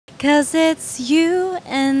'cause it's you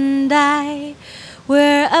and I.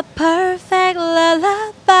 We're a perfect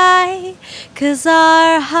lullaby, 'cause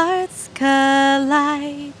our hearts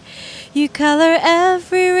collide. You color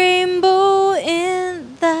every rainbow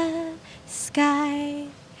in the sky.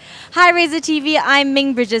 Hi RazorTV, I'm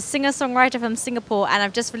Ming Bridges, singer-songwriter from Singapore, and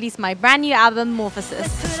I've just released my brand new album,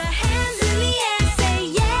 Morphosis.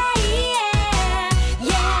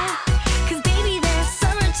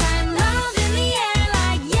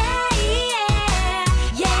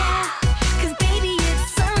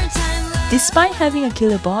 Despite having a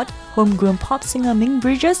killer bod, homegrown pop singer Ming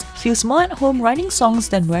Bridges feels more at home writing songs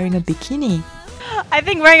than wearing a bikini. I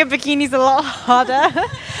think wearing a bikini is a lot harder.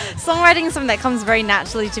 Songwriting is something that comes very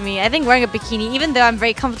naturally to me. I think wearing a bikini, even though I'm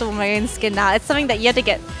very comfortable in my own skin now, it's something that you have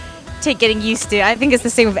to take getting used to. I think it's the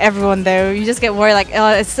same with everyone though. You just get worried like,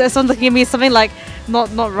 oh, someone's looking at me, something like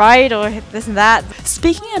not right or this and that.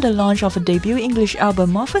 Speaking at the launch of a debut English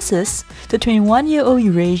album Morphosis, the 21-year-old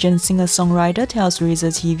Eurasian singer-songwriter tells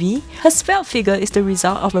RazorTV her svelte figure is the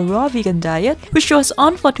result of a raw vegan diet which she was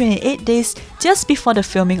on for 28 days just before the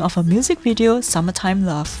filming of her music video Summertime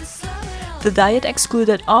Love. The diet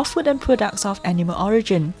excluded all food and products of animal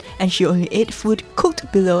origin, and she only ate food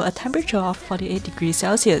cooked below a temperature of 48 degrees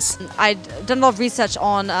Celsius. I'd done a lot of research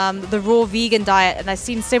on the raw vegan diet, and I've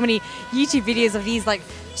seen so many YouTube videos of these like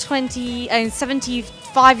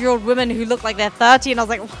 75-year-old women who look like they're 30, and I was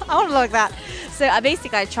like, I want to look like that. So I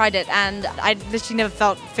tried it, and I literally never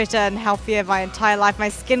felt fitter and healthier my entire life. My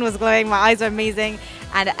skin was glowing, my eyes were amazing,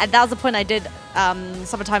 and that was the point I did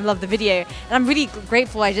Summertime Love, the video. And I'm really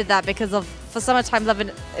grateful I did that because for Summertime Love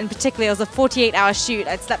in particular, it was a 48-hour shoot.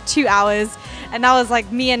 I'd slept 2 hours, and that was like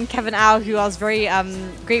me and Kevin Au, who I was very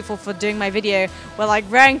grateful for doing my video, were like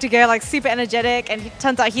raring to go, like super energetic, and it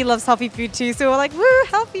turns out he loves healthy food too, so we're like, woo,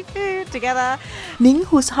 healthy food together. Ming,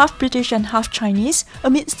 who's half British and half Chinese,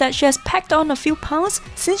 admits that she has packed on a few pounds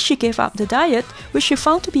since she gave up the diet, which she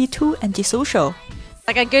found to be too antisocial.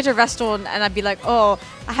 Like I'd go to a restaurant and I'd be like, oh,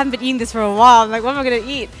 I haven't been eating this for a while. I'm like, what am I going to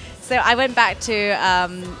eat? So I went back to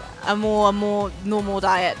a more normal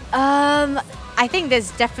diet. I think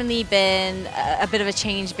there's definitely been a bit of a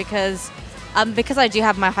change because I do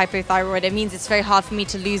have my hypothyroid. It means it's very hard for me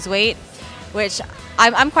to lose weight, which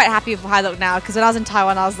I'm quite happy with how I look now, because when I was in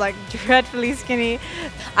Taiwan I was like dreadfully skinny.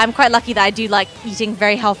 I'm quite lucky that I do like eating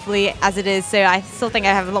very healthily as it is, so I still think I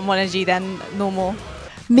have a lot more energy than normal.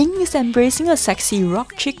 Ming is embracing a sexy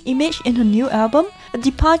rock chick image in her new album, a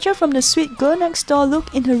departure from the sweet girl next door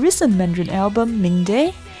look in her recent Mandarin album Ming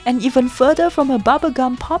Day, and even further from her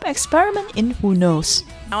bubblegum pop experiment in Who Knows.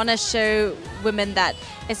 I want to show women that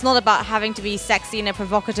it's not about having to be sexy in a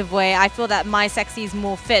provocative way. I feel that my sexy is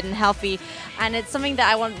more fit and healthy, and it's something that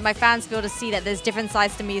I want my fans to be able to see, that there's different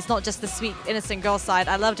sides to me. It's not just the sweet, innocent girl side.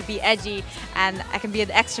 I love to be edgy, and I can be an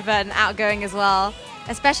extrovert and outgoing as well.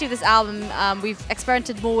 Especially with this album, we've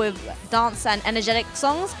experimented more with dance and energetic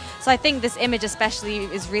songs, so I think this image especially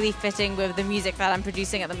is really fitting with the music that I'm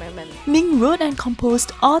producing at the moment. Ming wrote and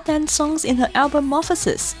composed all 10 songs in her album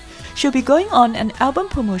Morphosis. She'll be going on an album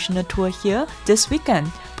promotional tour here this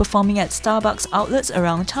weekend, performing at Starbucks outlets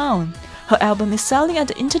around town. Her album is selling at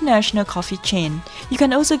the international coffee chain. You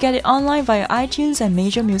can also get it online via iTunes and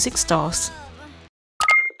major music stores.